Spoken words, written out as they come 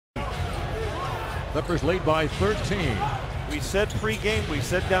Clippers lead by 13. We said pregame, we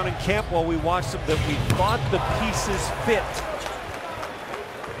said down in camp while we watched them that we thought the pieces fit.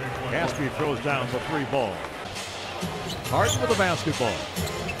 Casspi throws down the 3 ball. Harden with the basketball.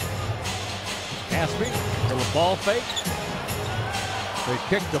 Casspi for the ball fake. They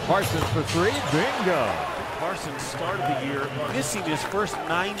kick to Parsons for 3. Bingo! Parsons started the year missing his first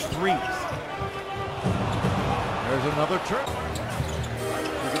 9 threes. There's another trip.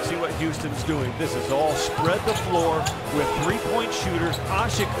 You can see what Houston's doing. This is all spread the floor with 3-point shooters.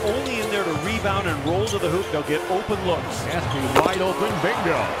 Asik only in there to rebound and roll to the hoop. They'll get open looks. Casspi wide open.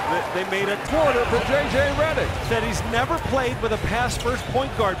 Bingo! They made a Quarter for J.J. Redick. Said he's never played with a pass first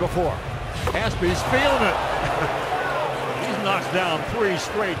point guard before. Caspi's feeling it. He's knocked down 3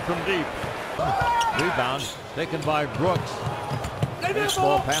 straight from deep. Rebound taken by Brooks.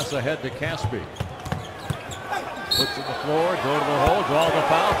 Baseball pass ahead to Casspi. Puts it to the floor, go to the hole, draw the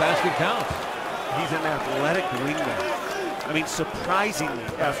foul, basket counts. He's an athletic wingman. I mean, surprisingly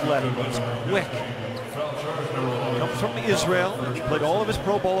athletic. He's quick. Comes from Israel. He played all of his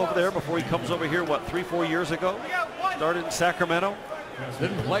pro ball over there before he comes over here, what, 3-4 years ago? Started in Sacramento.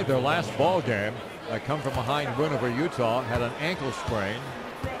 Didn't play their last ball game. They come from behind win over Utah. Had an ankle sprain,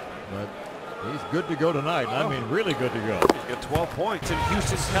 but he's good to go tonight. I mean, really good to go. He's got 12 points, and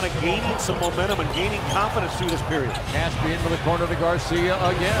Houston's kind of gaining some momentum and gaining confidence through this period. Casspi into the corner to Garcia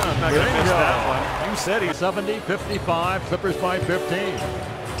again. I'm not going to miss that one. You said he. 70-55, Clippers by 15.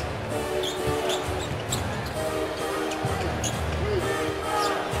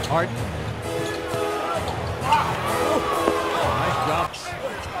 Harden. Nice drops.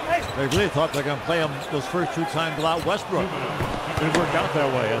 They really thought they were going to play him those first 2 times without Westbrook. It worked out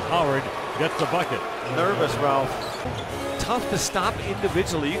that way as Howard gets the bucket. Nervous, Ralph. Tough to stop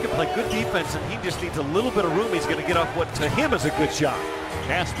individually. You can play good defense, and he just needs a little bit of room. He's going to get off what to him is a good shot.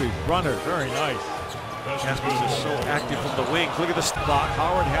 Caspi's runner, very nice. Caspi's just so active from the wings. Look at the spot.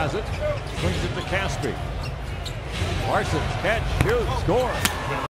 Howard has it. Swings it to Casspi. Parsons, catch, shoot, score.